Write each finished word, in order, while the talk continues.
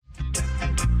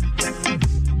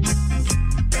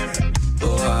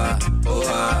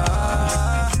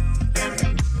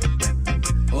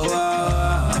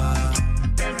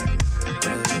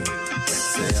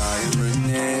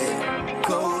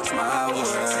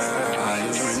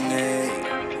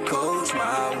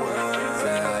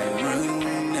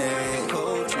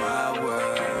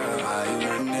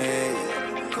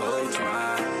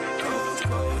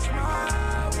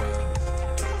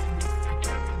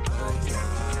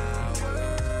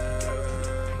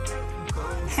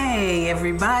Hey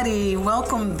everybody,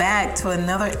 welcome back to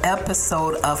another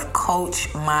episode of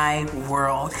Coach My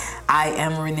World. I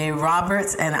am Renee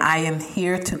Roberts and I am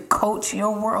here to coach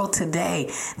your world today.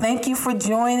 Thank you for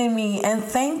joining me and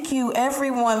thank you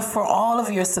everyone for all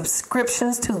of your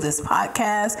subscriptions to this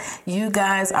podcast. You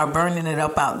guys are burning it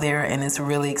up out there and it's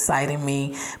really exciting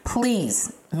me.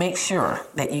 Please make sure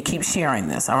that you keep sharing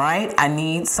this, all right? I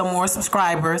need some more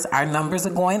subscribers. Our numbers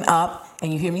are going up.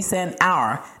 And you hear me saying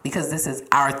our because this is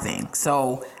our thing.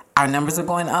 So our numbers are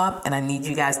going up and I need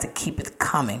you guys to keep it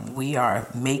coming. We are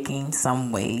making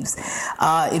some waves.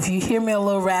 If you hear me a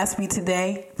little raspy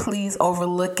today, please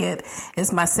overlook it.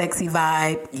 It's my sexy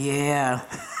vibe. Yeah.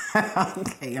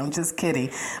 Okay, I'm just kidding.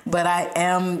 But I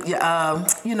am,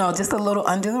 just a little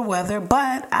under the weather.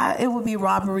 But it would be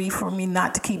robbery for me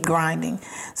not to keep grinding.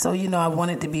 So, I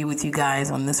wanted to be with you guys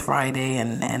on this Friday,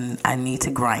 and I need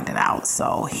to grind it out.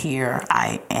 So here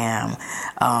I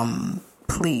am.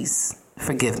 Please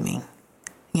forgive me.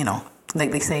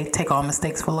 Like they say, take all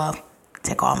mistakes for love.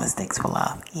 Take all mistakes for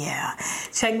love. Yeah.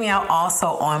 Check me out also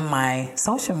on my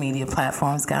social media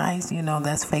platforms, guys.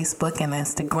 That's Facebook and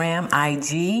Instagram,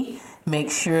 IG.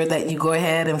 Make sure that you go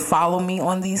ahead and follow me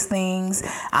on these things.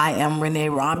 I am Renee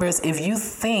Roberts. If you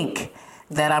think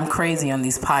that I'm crazy on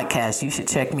these podcasts, you should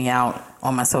check me out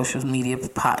on my social media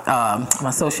platforms.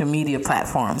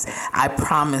 I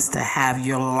promise to have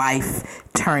your life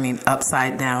turning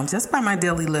upside down just by my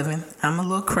daily living. I'm a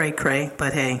little cray-cray,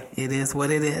 but hey, it is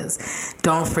what it is.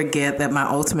 Don't forget that my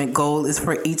ultimate goal is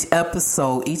for each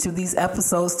of these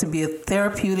episodes to be a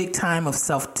therapeutic time of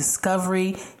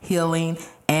self-discovery, healing,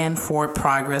 and forward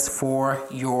progress for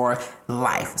your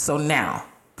life. So now,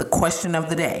 the question of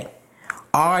the day.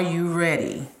 Are you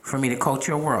ready for me to coach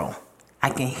your world?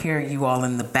 I can hear you all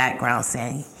in the background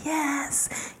saying,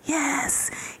 yes, yes,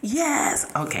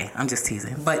 yes. Okay, I'm just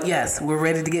teasing. But yes, we're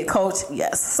ready to get coached.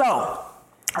 Yes. So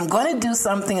I'm going to do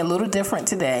something a little different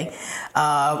today.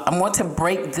 I'm going to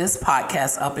break this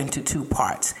podcast up into two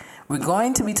parts. We're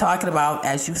going to be talking about,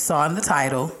 as you saw in the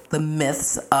title, the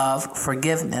myths of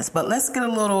forgiveness. But let's get a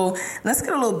little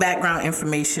background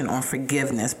information on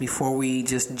forgiveness before we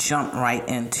just jump right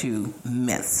into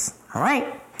myths. All right.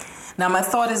 Now, my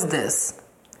thought is this.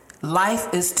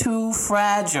 Life is too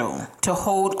fragile to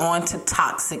hold on to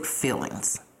toxic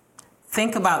feelings.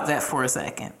 Think about that for a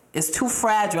second. It's too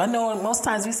fragile. I know most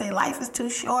times we say life is too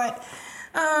short.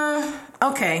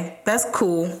 Okay, that's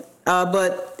cool.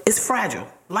 But it's fragile.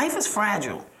 Life is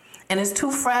fragile, and it's too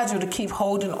fragile to keep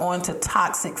holding on to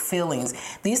toxic feelings.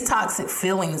 These toxic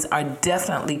feelings are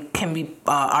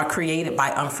created by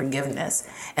unforgiveness,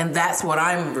 and that's what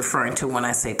I'm referring to when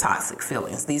I say toxic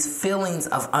feelings. These feelings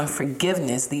of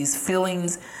unforgiveness, these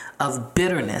feelings of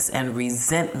bitterness and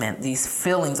resentment, these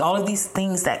feelings, all of these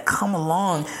things that come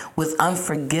along with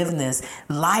unforgiveness.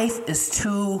 Life is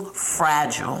too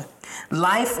fragile.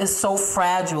 Life is so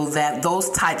fragile that those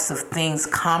types of things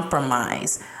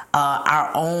compromise our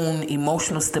own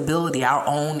emotional stability, our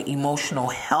own emotional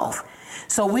health.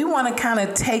 So we want to kind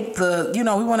of take we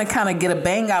want to kind of get a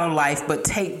bang out of life, but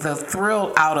take the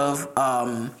thrill out of,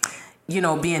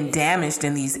 being damaged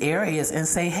in these areas and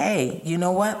say, hey, you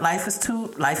know what? Life is too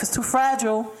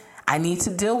fragile. I need to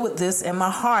deal with this in my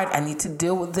heart. I need to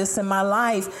deal with this in my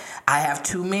life. I have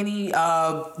too many,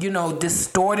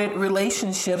 distorted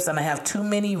relationships, and I have too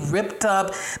many ripped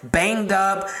up, banged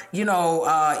up,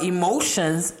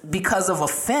 emotions because of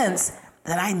offense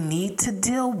that I need to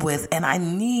deal with, and I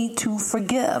need to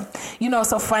forgive.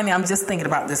 So funny, I'm just thinking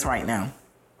about this right now.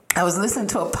 I was listening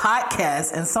to a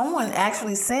podcast, and someone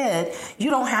actually said, you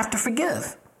don't have to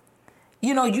forgive.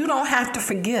 You don't have to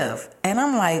forgive. And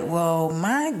I'm like, well,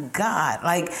 my God.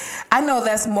 Like, I know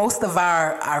that's most of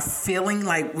our feeling.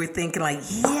 Like, we're thinking like,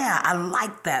 yeah, I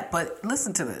like that. But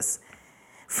listen to this.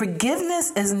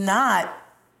 Forgiveness is not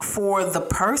for the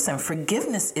person.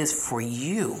 Forgiveness is for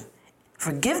you.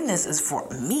 Forgiveness is for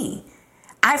me.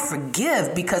 I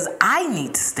forgive because I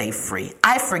need to stay free.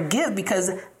 I forgive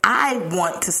because I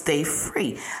want to stay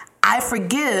free. I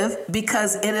forgive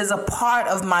because it is a part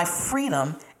of my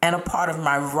freedom and a part of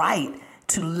my right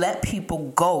to let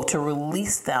people go, to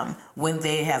release them when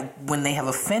they have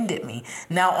offended me.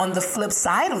 Now, on the flip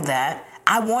side of that,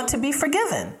 I want to be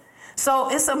forgiven.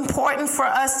 So it's important for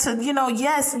us to,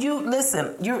 yes,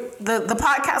 the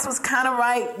podcast was kind of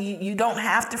right. You don't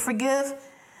have to forgive,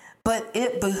 but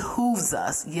it behooves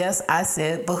us. Yes, I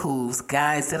said behooves.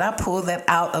 Guys, did I pull that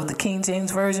out of the King James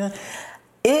Version?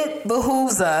 It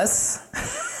behooves us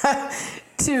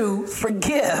to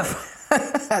forgive.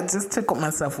 I just tickled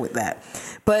myself with that.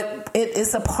 But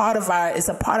it's a part of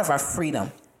our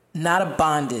freedom, not a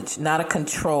bondage, not a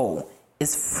control.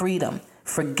 It's freedom.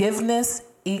 Forgiveness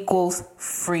equals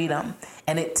freedom.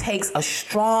 And it takes a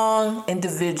strong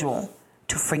individual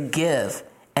to forgive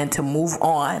and to move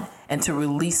on and to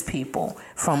release people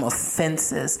from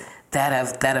offenses that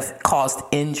have caused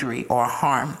injury or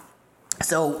harm.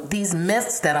 So these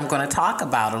myths that I'm going to talk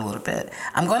about a little bit,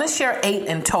 I'm going to share 8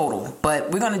 in total,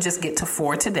 but we're going to just get to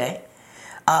 4 today.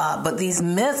 But these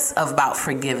myths about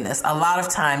forgiveness, a lot of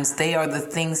times they are the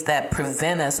things that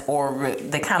prevent us or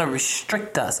they kind of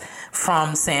restrict us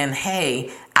from saying, hey,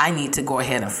 I need to go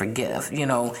ahead and forgive.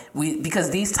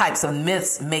 Because these types of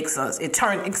myths makes us,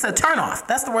 it's a turn off.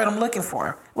 That's the word I'm looking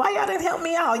for. Why y'all didn't help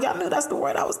me out? Y'all knew that's the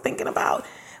word I was thinking about.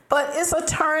 But it's a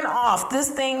turn off. This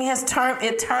thing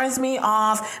it turns me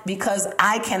off because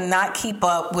I cannot keep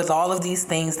up with all of these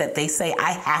things that they say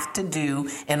I have to do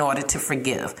in order to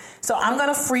forgive. So I'm going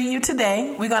to free you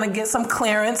today. We're going to get some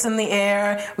clearance in the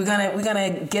air. We're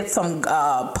going to get some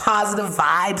positive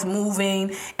vibes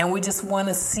moving. And we just want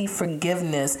to see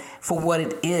forgiveness for what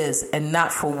it is and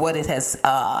not for what it has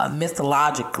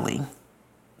mythologically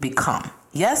become.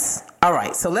 Yes? All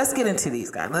right. So let's get into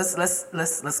these, guys.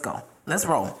 Let's go. Let's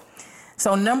roll.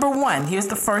 So number 1, here's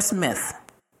the first myth.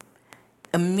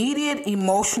 Immediate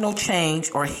emotional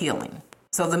change or healing.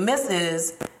 So the myth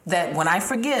is that when I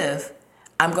forgive,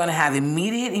 I'm going to have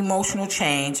immediate emotional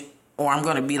change or I'm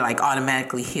going to be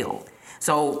automatically healed.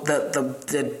 So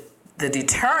the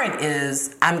deterrent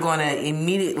is I'm going to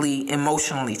immediately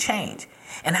emotionally change.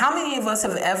 And how many of us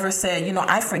have ever said,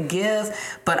 I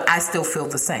forgive, but I still feel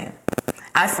the same?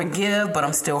 I forgive, but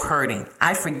I'm still hurting.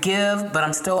 I forgive, but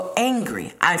I'm still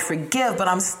angry. I forgive, but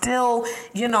I'm still,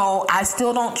 I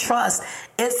still don't trust.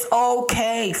 It's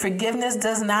okay. Forgiveness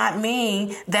does not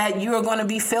mean that you're going to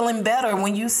be feeling better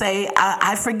when you say,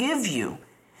 I forgive you.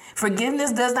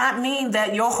 Forgiveness does not mean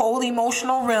that your whole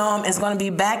emotional realm is going to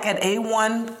be back at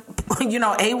A1,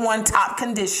 A1 top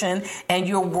condition and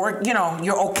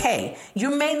you're okay.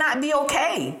 You may not be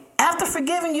okay. After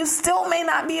forgiving, you still may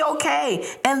not be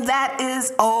okay. And that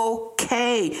is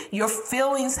okay. Your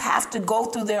feelings have to go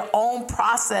through their own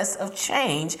process of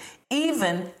change,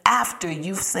 even after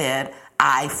you've said,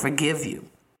 I forgive you.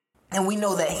 And we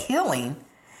know that healing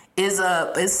is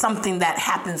something that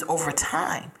happens over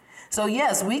time. So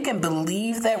yes, we can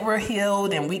believe that we're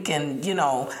healed and we can,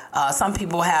 some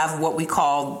people have what we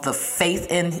call the faith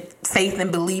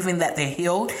in believing that they're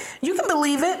healed. You can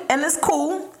believe it and it's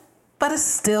cool. But it's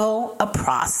still a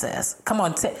process. Come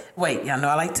on, wait, y'all know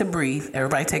I like to breathe.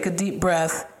 Everybody take a deep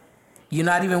breath. You're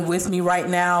not even with me right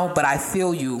now, but I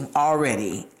feel you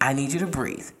already. I need you to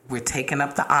breathe. We're taking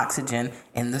up the oxygen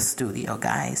in the studio,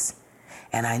 guys.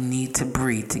 And I need to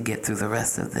breathe to get through the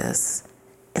rest of this.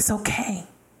 It's okay.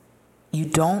 You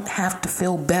don't have to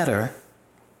feel better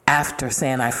after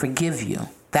saying I forgive you.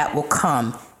 That will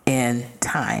come in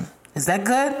time. Is that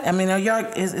good? I mean,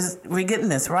 we're getting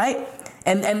this, right?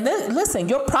 And listen,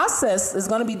 your process is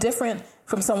going to be different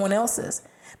from someone else's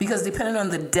because depending on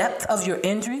the depth of your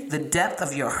injury, the depth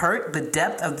of your hurt, the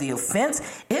depth of the offense,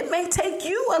 it may take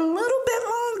you a little bit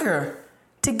longer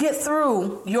to get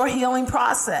through your healing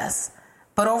process.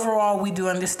 But overall, we do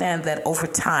understand that over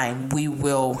time, we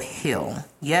will heal.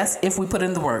 Yes, if we put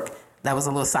in the work. That was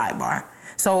a little sidebar.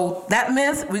 So that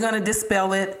myth, we're going to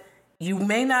dispel it. You're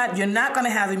not going to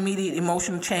have immediate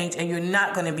emotional change and you're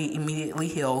not going to be immediately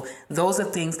healed. Those are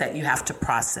things that you have to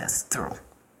process through.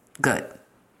 Good.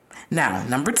 Now,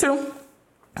 number 2.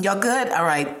 Y'all good? All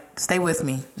right. Stay with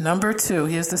me. Number 2.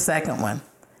 Here's the second one.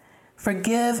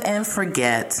 Forgive and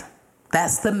forget.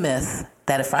 That's the myth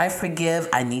that if I forgive,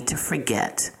 I need to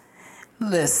forget.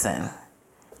 Listen,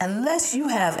 unless you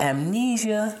have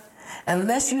amnesia,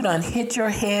 unless you done hit your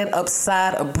head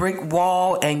upside a brick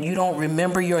wall and you don't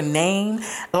remember your name,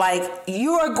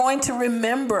 you are going to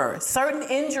remember certain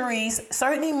injuries,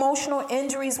 certain emotional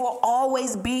injuries will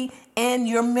always be in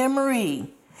your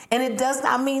memory. And it does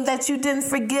not mean that you didn't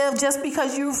forgive just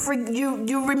because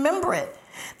you remember it.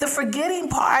 The forgetting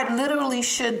part literally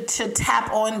should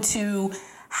tap onto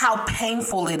how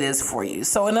painful it is for you.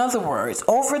 So in other words,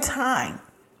 over time,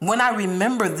 when I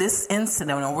remember this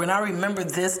incident or when I remember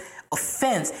this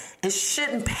offense, it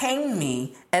shouldn't pain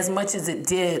me as much as it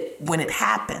did when it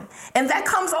happened. And that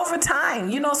comes over time,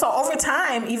 so over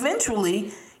time,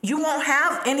 eventually, you won't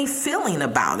have any feeling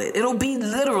about it. It'll be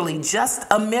literally just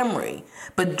a memory.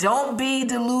 But don't be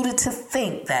deluded to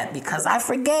think that because I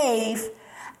forgave,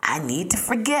 I need to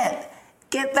forget.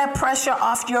 Get that pressure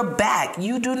off your back.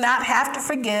 You do not have to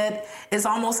forget. It's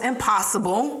almost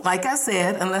impossible, like I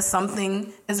said, unless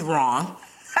something is wrong.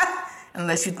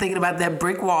 Unless you're thinking about that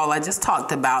brick wall I just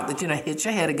talked about that hit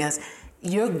your head against.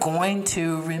 you're going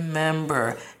to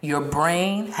remember. Your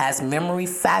brain has memory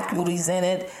faculties in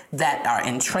it that are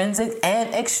intrinsic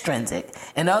and extrinsic.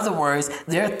 In other words,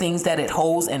 there are things that it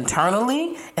holds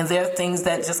internally, and there are things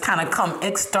that just kind of come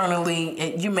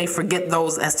externally. You may forget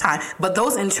those as time. But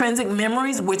those intrinsic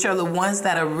memories, which are the ones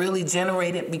that are really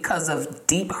generated because of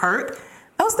deep hurt,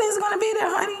 those things are going to be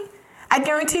there, honey. I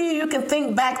guarantee you can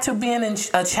think back to being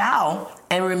a child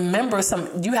and remember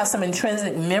you have some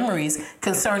intrinsic memories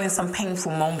concerning some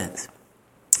painful moments.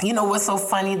 You know what's so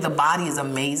funny? The body is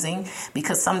amazing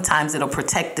because sometimes it'll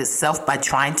protect itself by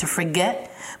trying to forget.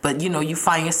 But, you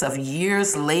find yourself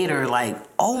years later like,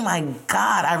 oh, my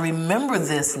God, I remember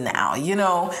this now.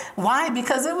 Why?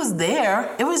 Because it was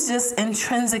there. It was just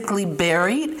intrinsically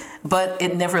buried, but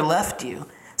it never left you.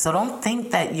 So don't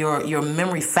think that your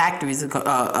memory faculties are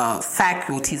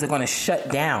going to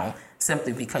shut down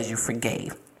simply because you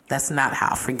forgave. That's not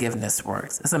how forgiveness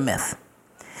works. It's a myth.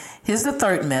 Here's the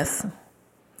third myth.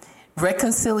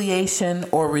 Reconciliation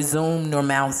or resume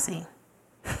normalcy.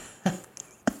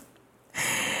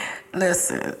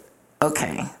 Listen,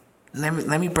 okay,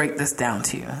 let me break this down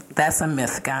to you. That's a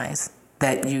myth, guys,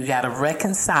 that you got to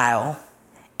reconcile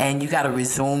and you got to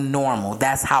resume normal.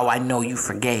 That's how I know you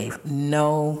forgave.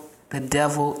 No, the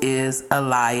devil is a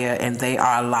liar, and they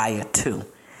are a liar too.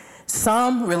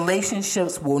 Some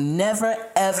relationships will never,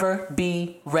 ever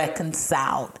be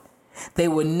reconciled. They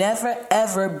will never,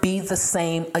 ever be the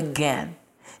same again.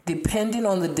 Depending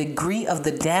on the degree of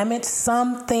the damage,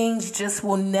 some things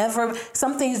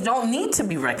don't need to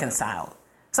be reconciled.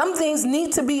 Some things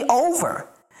need to be over.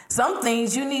 Some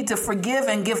things you need to forgive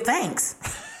and give thanks.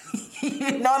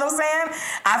 You know what I'm saying?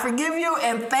 I forgive you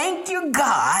and thank you,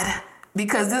 God,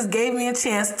 because this gave me a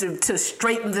chance to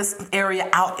straighten this area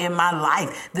out in my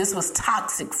life. This was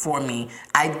toxic for me.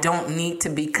 I don't need to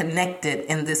be connected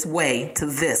in this way to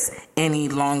this any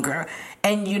longer.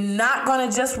 And you're not going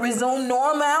to just resume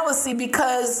normalcy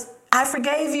because I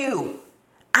forgave you.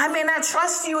 I may not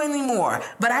trust you anymore,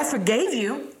 but I forgave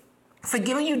you.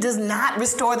 Forgiving you does not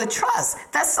restore the trust.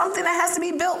 That's something that has to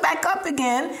be built back up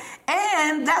again.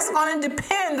 And that's going to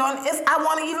depend on if I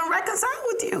want to even reconcile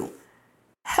with you.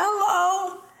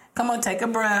 Hello. Come on, take a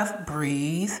breath.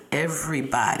 Breathe.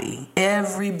 Everybody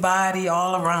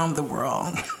all around the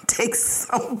world, take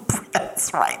some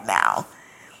breaths right now.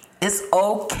 It's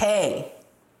okay.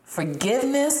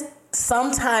 Forgiveness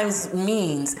sometimes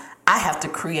means I have to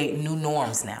create new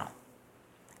norms now.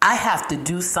 I have to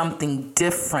do something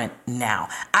different now.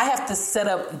 I have to set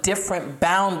up different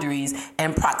boundaries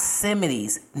and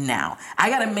proximities now. I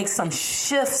got to make some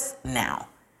shifts now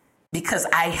because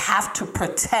I have to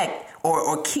protect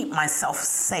or keep myself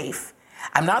safe.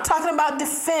 I'm not talking about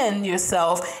defend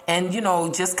yourself and,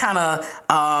 just kind of,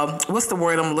 what's the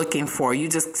word I'm looking for? You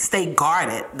just stay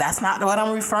guarded. That's not what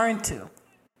I'm referring to.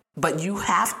 But you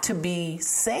have to be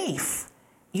safe.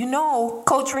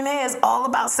 Coach Renee is all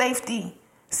about safety.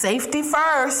 Safety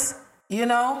first,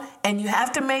 and you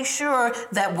have to make sure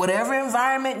that whatever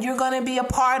environment you're going to be a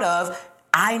part of,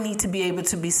 I need to be able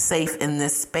to be safe in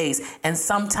this space. And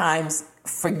sometimes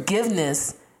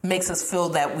forgiveness makes us feel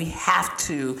that we have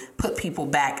to put people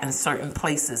back in certain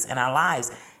places in our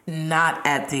lives, not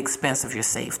at the expense of your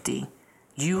safety.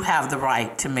 You have the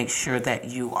right to make sure that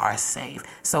you are safe.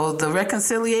 So the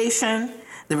reconciliation,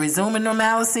 the resuming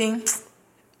normalcy,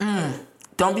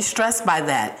 don't be stressed by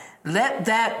that. Let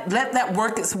that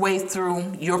work its way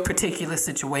through your particular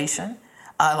situation.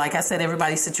 Like I said,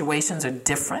 everybody's situations are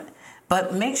different.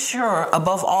 But make sure,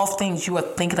 above all things, you are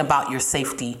thinking about your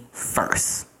safety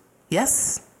first.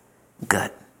 Yes?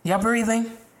 Good. Y'all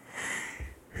breathing?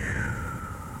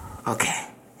 Okay.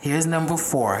 Here's number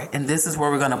 4. And this is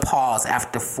where we're going to pause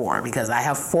after 4 because I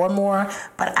have 4 more.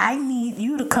 But I need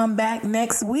you to come back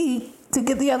next week to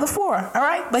get the other 4. All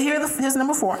right? But here's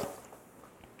number 4.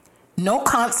 No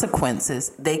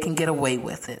consequences, they can get away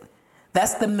with it.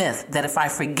 That's the myth that if I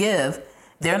forgive,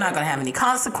 they're not going to have any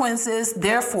consequences.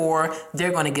 Therefore,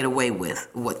 they're going to get away with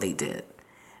what they did.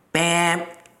 Bam.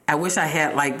 I wish I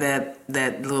had like that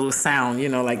little sound,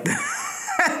 like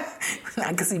that.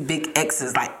 I can see big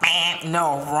X's like, bam.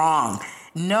 No, wrong.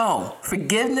 No,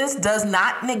 forgiveness does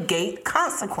not negate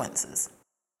consequences.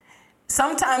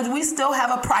 Sometimes we still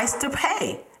have a price to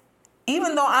pay.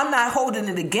 Even though I'm not holding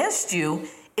it against you,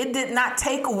 it did not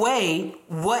take away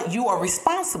what you are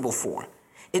responsible for.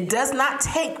 It does not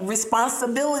take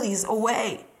responsibilities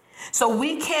away. So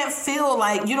we can't feel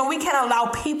like, we can't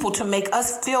allow people to make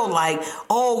us feel like,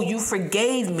 oh, you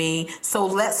forgave me, so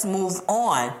let's move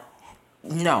on.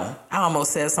 No, I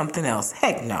almost said something else.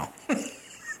 Heck no.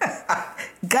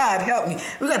 God help me.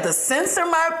 We got to censor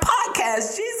my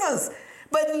podcast, Jesus.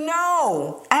 But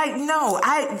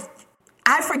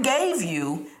I forgave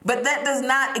you, but that does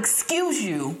not excuse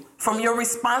you from your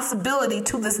responsibility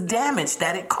to this damage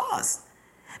that it caused.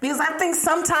 Because I think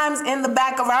sometimes in the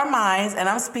back of our minds, and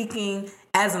I'm speaking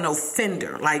as an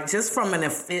offender, like just from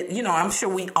I'm sure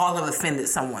we all have offended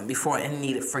someone before and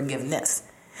needed forgiveness.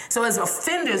 So as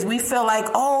offenders, we feel like,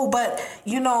 oh, but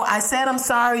I said I'm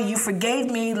sorry, you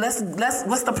forgave me. Let's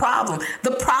what's the problem?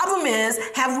 The problem is,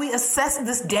 have we assessed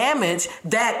this damage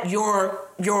that your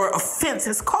offense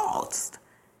has caused?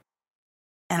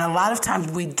 And a lot of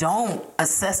times we don't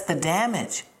assess the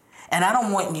damage. And I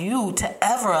don't want you to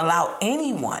ever allow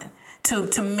anyone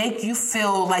to make you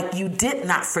feel like you did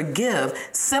not forgive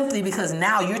simply because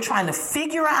now you're trying to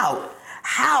figure out,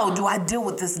 how do I deal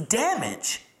with this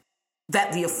damage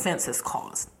that the offense has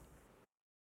caused?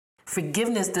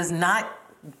 Forgiveness doesn't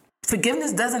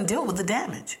deal with the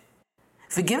damage.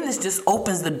 Forgiveness just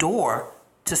opens the door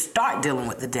to start dealing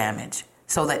with the damage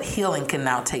so that healing can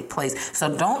now take place.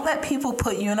 So don't let people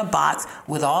put you in a box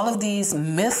with all of these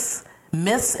myths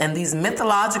and these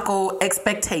mythological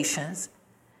expectations.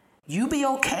 You be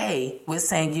okay with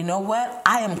saying, you know what?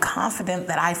 I am confident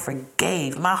that I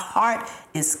forgave. My heart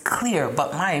is clear,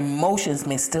 but my emotions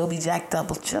may still be jacked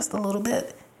up just a little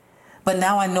bit. But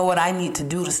now I know what I need to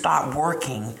do to start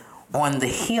working on the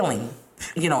healing,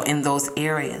 in those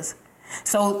areas.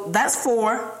 So that's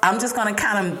 4. I'm just going to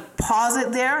kind of pause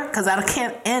it there because I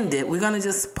can't end it. We're going to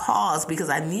just pause because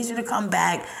I need you to come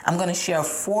back. I'm going to share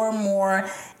 4 more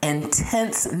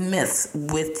intense myths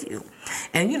with you.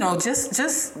 And, I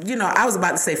was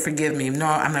about to say forgive me. No,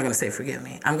 I'm not going to say forgive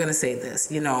me. I'm going to say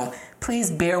this, please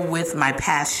bear with my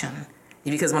passion.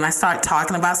 Because when I start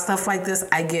talking about stuff like this,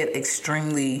 I get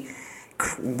extremely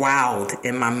wowed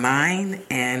in my mind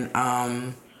and,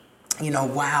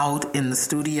 wowed in the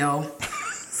studio.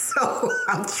 So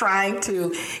I'm trying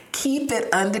to keep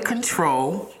it under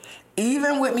control.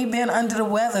 Even with me being under the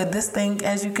weather, this thing,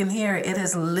 as you can hear, it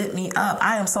has lit me up.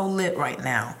 I am so lit right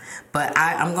now. But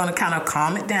I'm going to kind of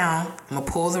calm it down. I'm going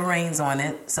to pull the reins on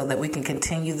it so that we can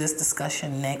continue this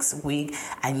discussion next week.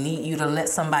 I need you to let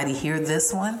somebody hear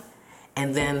this one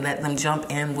and then let them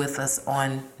jump in with us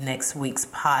on next week's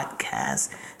podcast.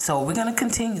 So we're going to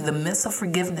continue the myths of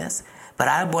forgiveness. But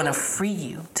I want to free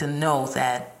you to know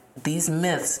that these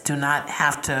myths do not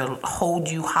have to hold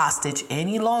you hostage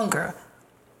any longer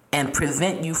and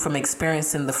prevent you from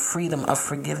experiencing the freedom of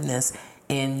forgiveness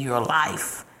in your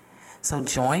life. So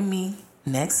join me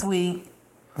next week.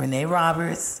 Renee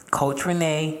Roberts, Coach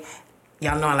Renee.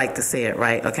 Y'all know I like to say it,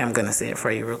 right? Okay, I'm going to say it for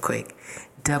you real quick.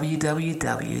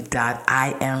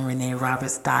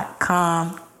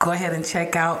 www.IamReneeRoberts.com. Go ahead and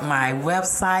check out my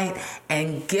website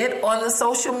and get on the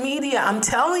social media. I'm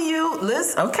telling you,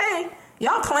 listen, okay,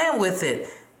 y'all playing with it.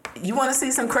 You want to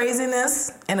see some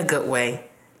craziness in a good way?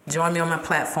 Join me on my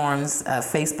platforms,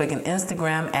 Facebook and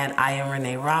Instagram at I Am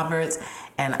Renee Roberts.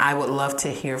 And I would love to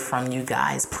hear from you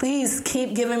guys. Please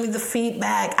keep giving me the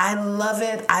feedback. I love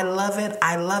it. I love it.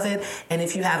 I love it. And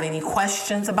if you have any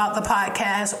questions about the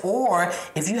podcast or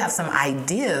if you have some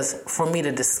ideas for me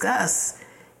to discuss,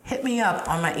 hit me up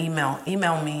on my email.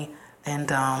 Email me,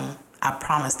 and I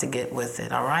promise to get with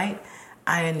it, all right?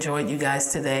 I enjoyed you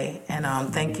guys today, and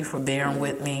thank you for bearing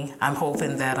with me. I'm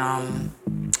hoping that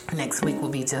next week will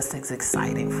be just as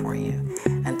exciting for you.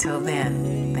 Until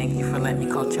then, thank you for letting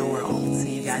me coach your world.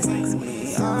 See you guys next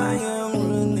week.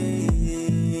 Bye.